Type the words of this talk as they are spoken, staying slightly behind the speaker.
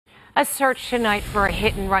A search tonight for a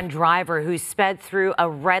hit-and-run driver who sped through a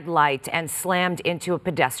red light and slammed into a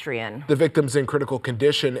pedestrian. The victim's in critical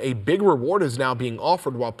condition. A big reward is now being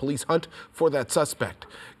offered while police hunt for that suspect.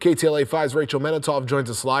 KTLA 5's Rachel Menitoff joins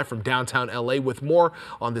us live from downtown LA with more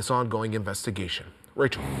on this ongoing investigation.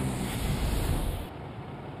 Rachel.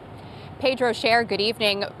 Pedro Scher, good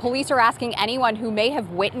evening. Police are asking anyone who may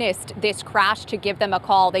have witnessed this crash to give them a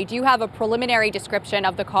call. They do have a preliminary description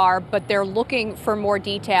of the car, but they're looking for more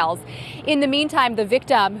details. In the meantime, the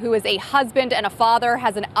victim, who is a husband and a father,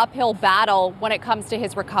 has an uphill battle when it comes to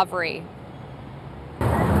his recovery.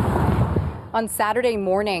 On Saturday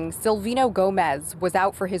morning, Silvino Gomez was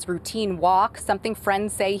out for his routine walk, something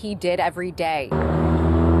friends say he did every day.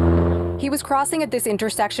 He was crossing at this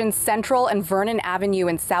intersection, Central and Vernon Avenue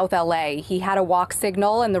in South LA. He had a walk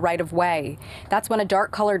signal in the right of way. That's when a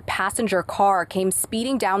dark-colored passenger car came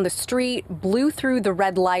speeding down the street, blew through the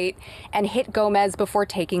red light, and hit Gomez before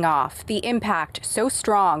taking off. The impact so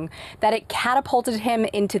strong that it catapulted him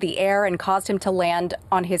into the air and caused him to land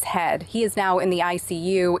on his head. He is now in the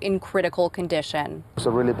ICU in critical condition. It was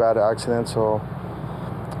a really bad accident, so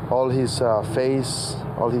all his face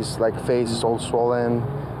is all swollen.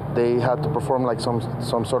 They had to perform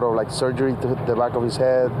some sort of surgery to the back of his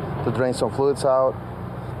head to drain some fluids out.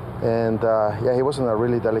 And yeah, he was in a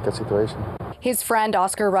really delicate situation. His friend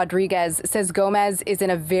Oscar Rodriguez says Gomez is in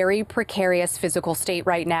a very precarious physical state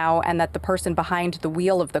right now and that the person behind the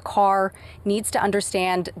wheel of the car needs to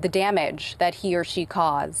understand the damage that he or she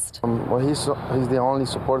caused. Well, he's the only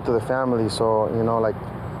support to the family, so, you know,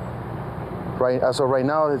 right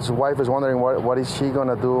now his wife is wondering what is she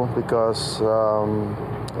gonna do, because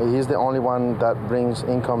he's the only one that brings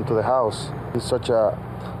income to the house. He's such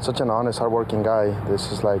an honest, hardworking guy.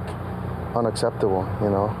 This is unacceptable, you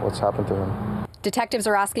know, what's happened to him. Detectives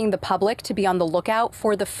are asking the public to be on the lookout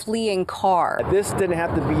for the fleeing car. This didn't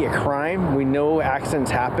have to be a crime. We know accidents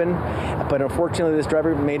happen, but unfortunately this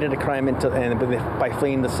driver made it a crime by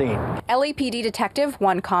fleeing the scene. LAPD Detective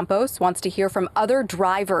Juan Campos wants to hear from other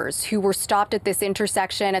drivers who were stopped at this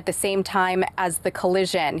intersection at the same time as the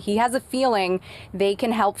collision. He has a feeling they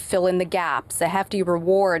can help fill in the gaps. A hefty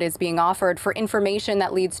reward is being offered for information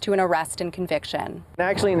that leads to an arrest and conviction.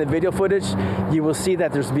 Actually, in the video footage, you will see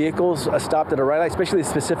that there's vehicles stopped at a red light, especially a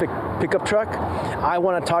specific pickup truck. I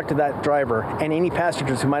want to talk to that driver and any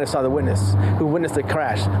passengers who might have saw who witnessed the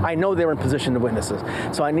crash. I know they were in position to witness this,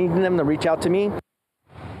 so I need them to reach out to me.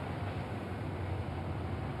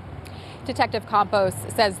 Detective Campos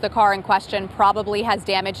says the car in question probably has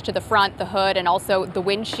damage to the front, the hood, and also the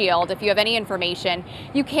windshield. If you have any information,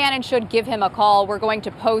 you can and should give him a call. We're going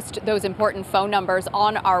to post those important phone numbers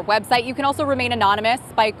on our website. You can also remain anonymous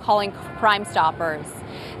by calling Crime Stoppers.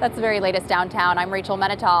 That's the very latest downtown. I'm Rachel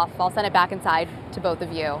Menitoff. I'll send it back inside to both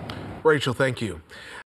of you. Rachel, thank you.